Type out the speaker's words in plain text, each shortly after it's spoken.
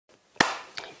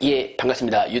예,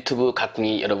 반갑습니다. 유튜브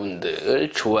각궁이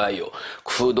여러분들 좋아요,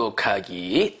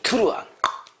 구독하기 투루왕.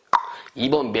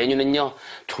 이번 메뉴는요,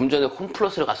 좀 전에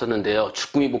홈플러스를 갔었는데요,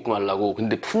 주꾸미 볶음 하려고.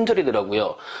 근데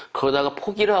품절이더라고요. 그러다가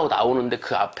포기를 하고 나오는데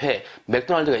그 앞에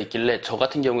맥도날드가 있길래 저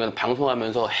같은 경우에는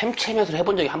방송하면서 햄채면서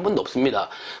해본 적이 한 번도 없습니다.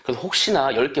 그래서 혹시나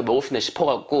 10개 먹을 수 있나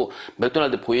싶어갖고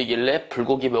맥도날드 보이길래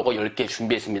불고기 버거 10개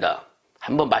준비했습니다.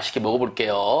 한번 맛있게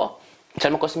먹어볼게요.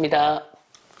 잘 먹겠습니다.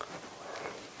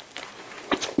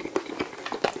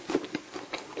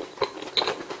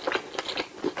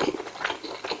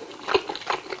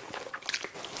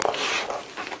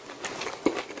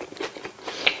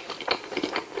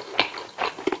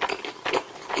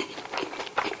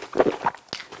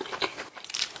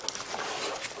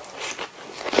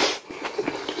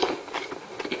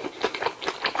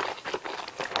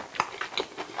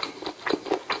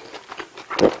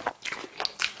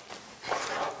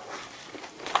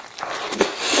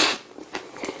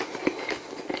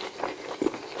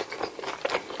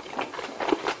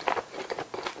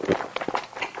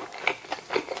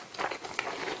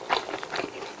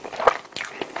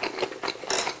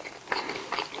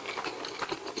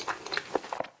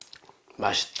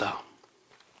 맛있다.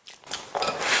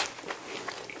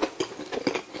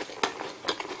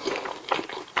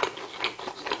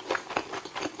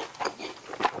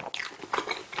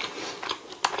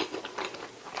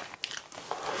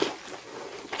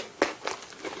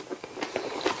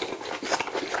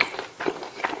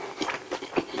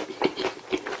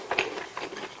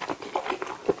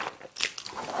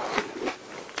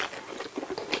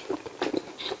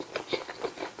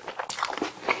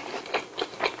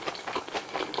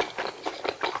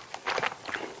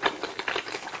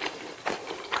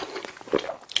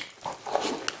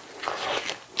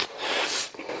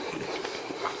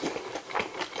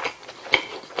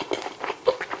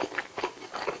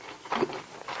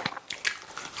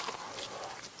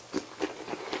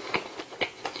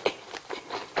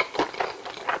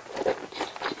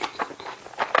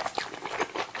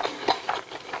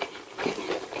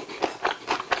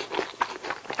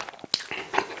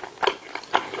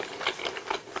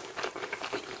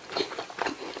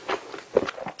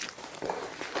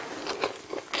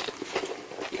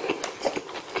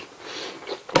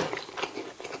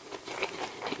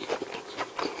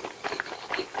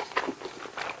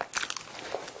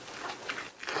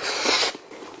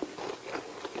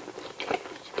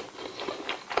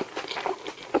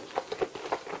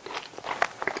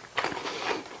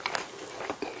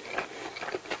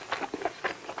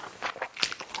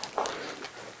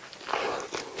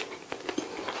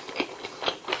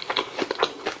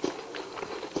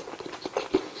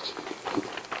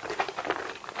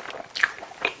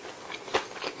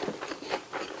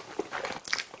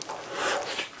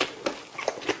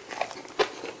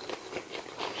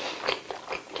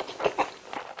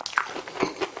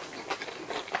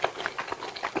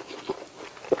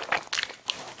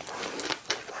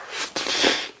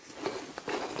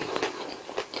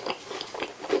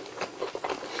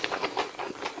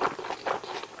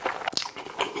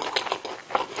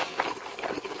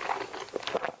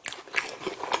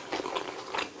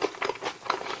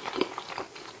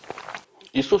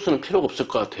 이 소스는 필요가 없을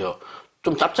것 같아요.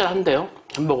 좀 짭짤한데요?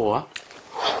 햄버거가?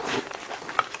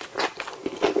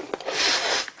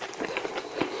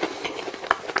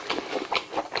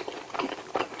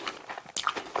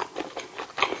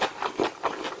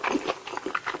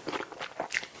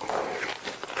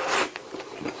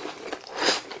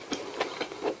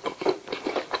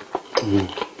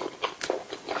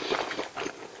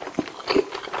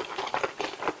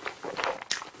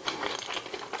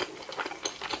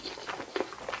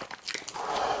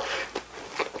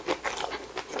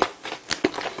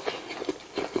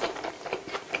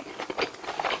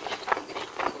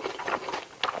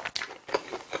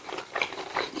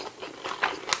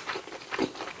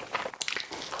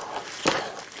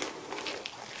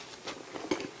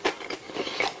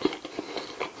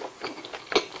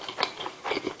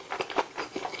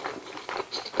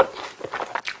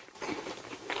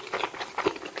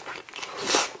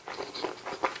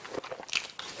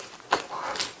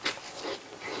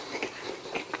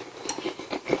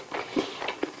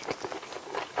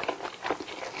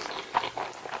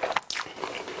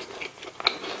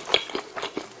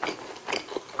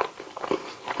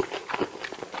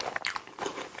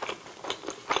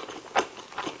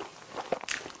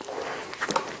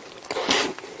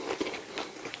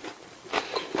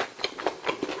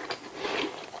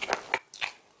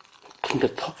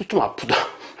 근데 턱이 좀 아프다.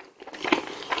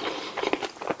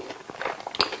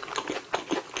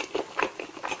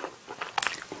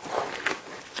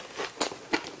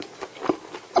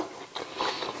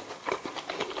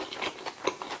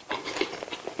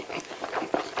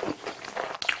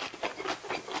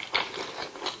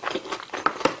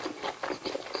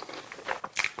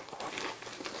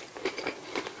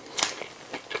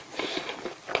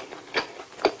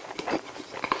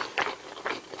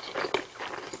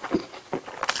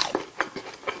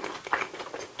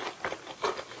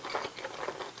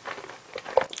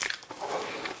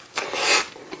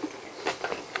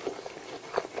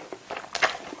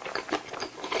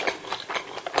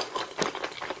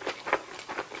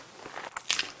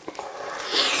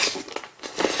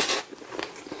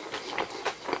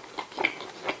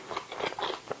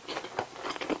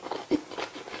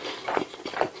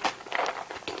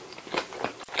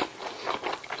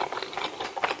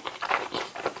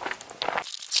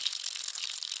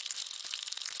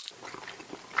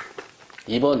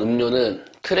 이번 음료는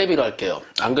트레비로 할게요.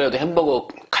 안 그래도 햄버거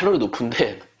칼로리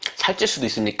높은데 살찔 수도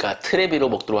있으니까 트레비로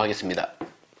먹도록 하겠습니다.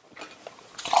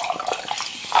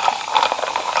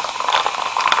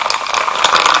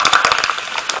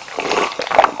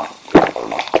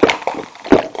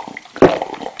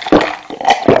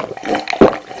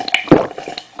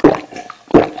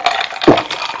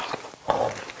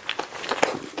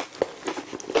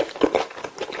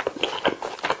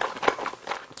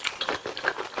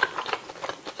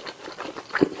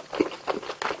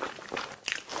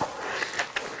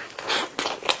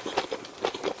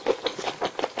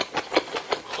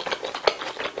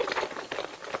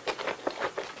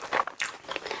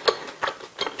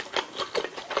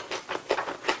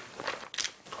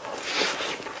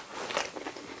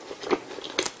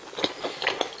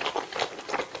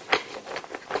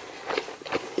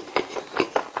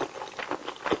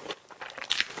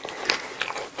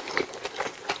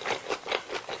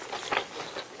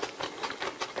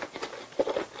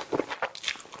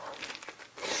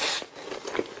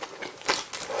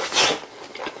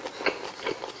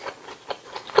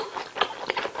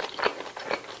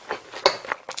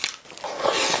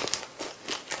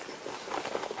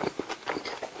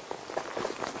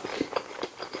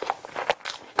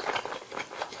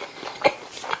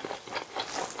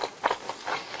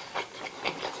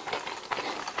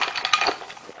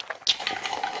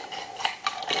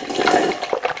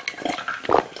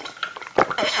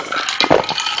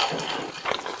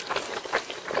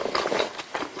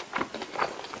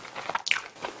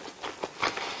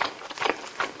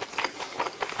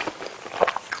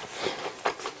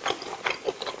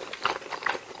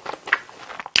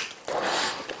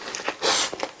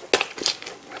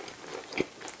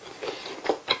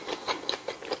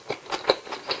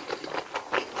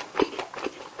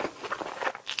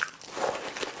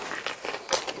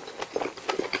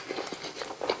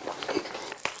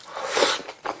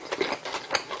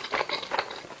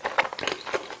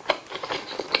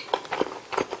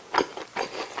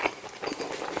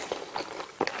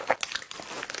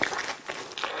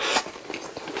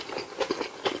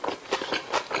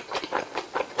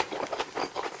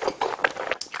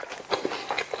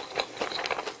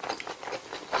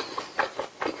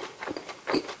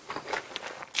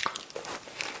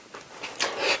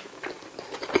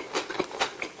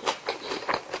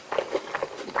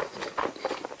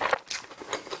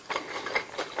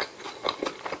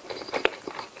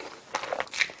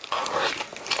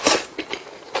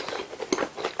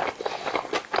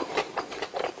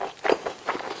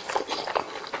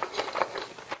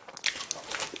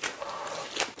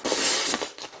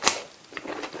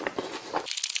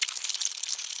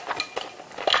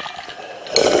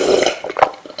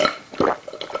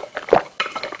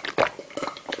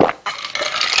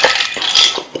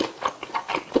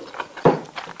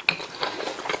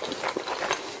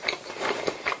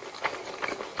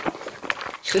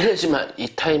 실례지만 이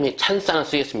타임에 찬스 하나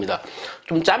쓰겠습니다.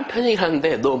 좀 짠 편이긴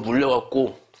한데 너무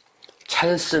물려갖고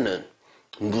찬스는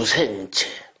무생채.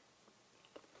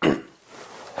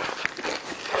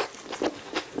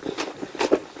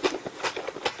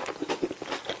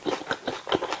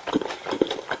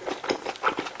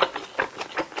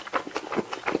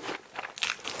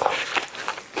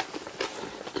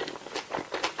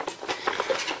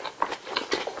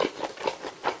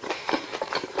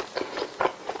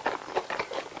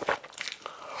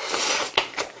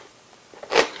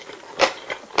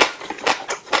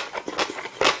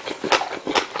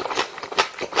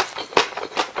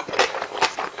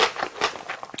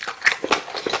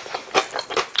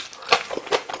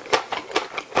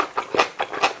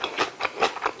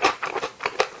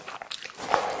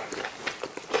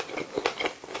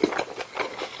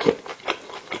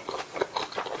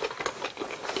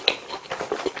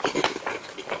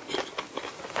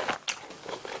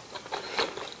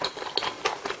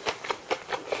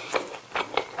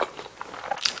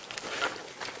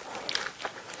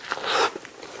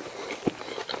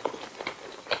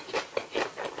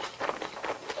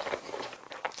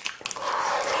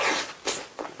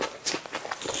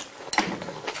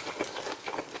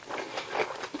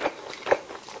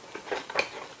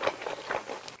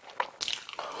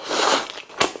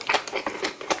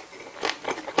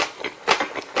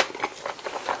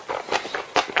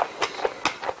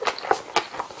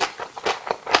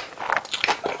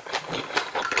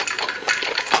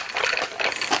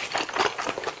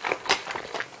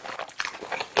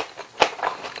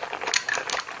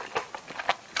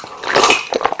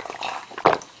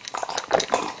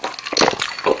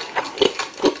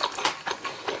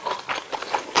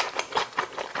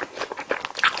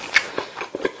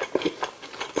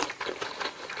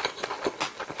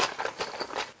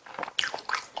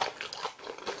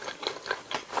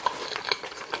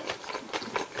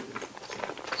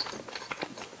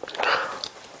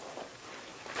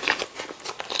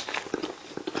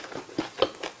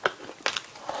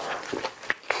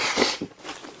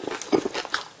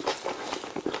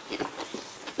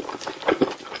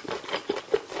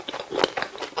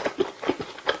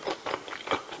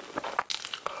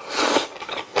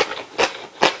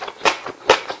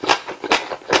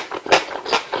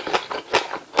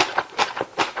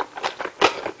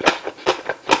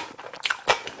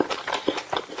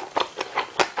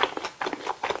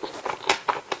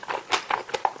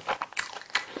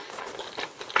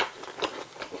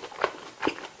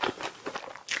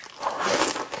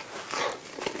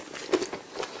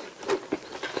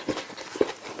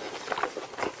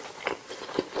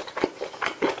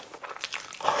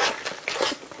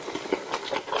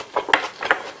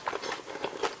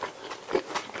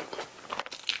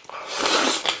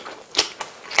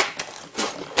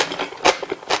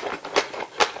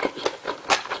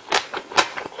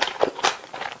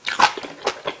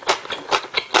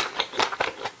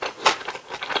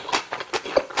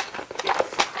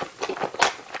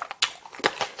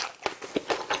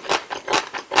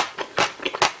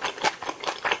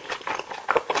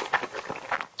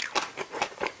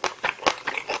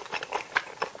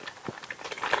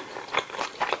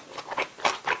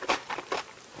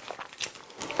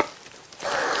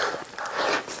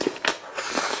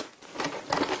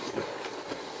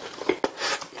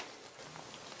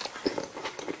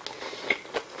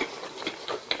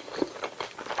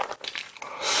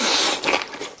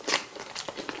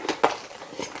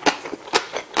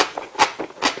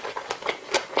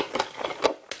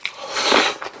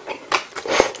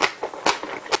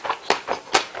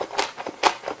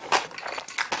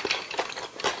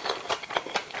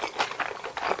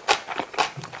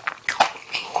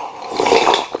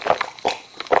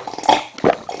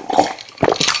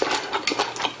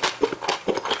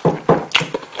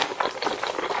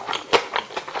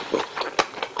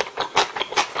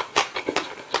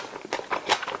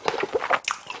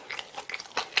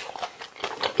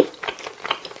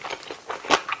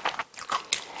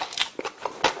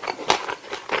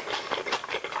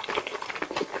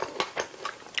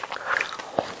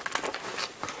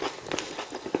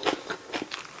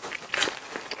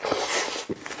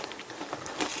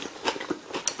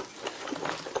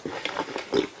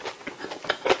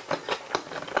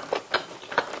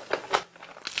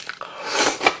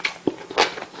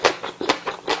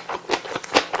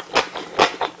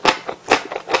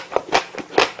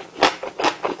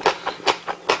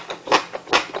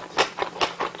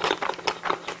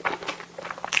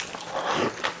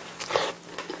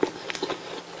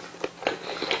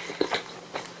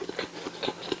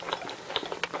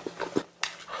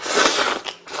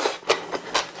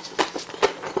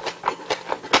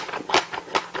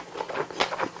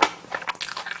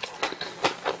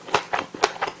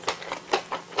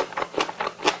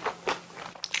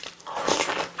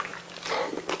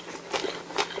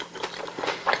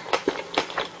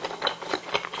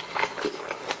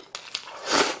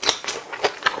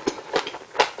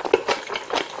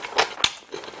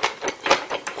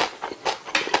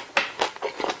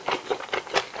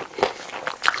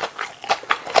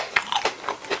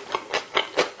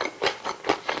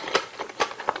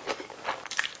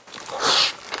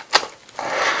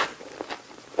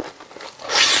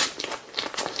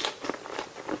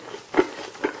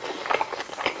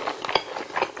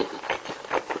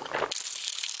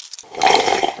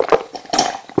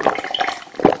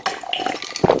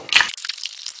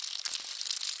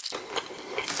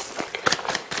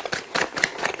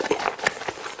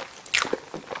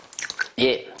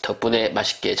 예, 덕분에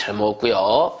맛있게 잘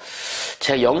먹었고요.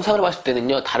 제가 영상으로 봤을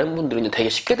때는요, 다른 분들은 되게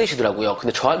쉽게 드시더라고요.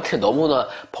 근데 저한테 너무나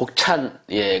벅찬,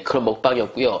 예, 그런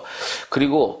먹방이었고요.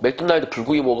 그리고 맥도날드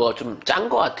불고기 버거가 좀 짠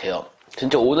것 같아요.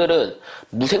 진짜 오늘은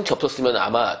무생채 없었으면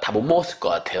아마 다 못 먹었을 것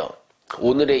같아요.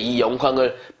 오늘의 이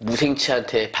영광을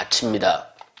무생채한테 바칩니다.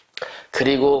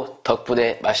 그리고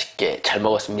덕분에 맛있게 잘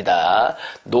먹었습니다.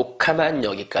 녹화만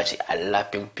여기까지. 알라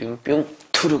뿅뿅뿅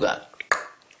투르가.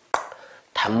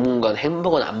 당분간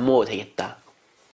햄버거는 안 먹어도 되겠다.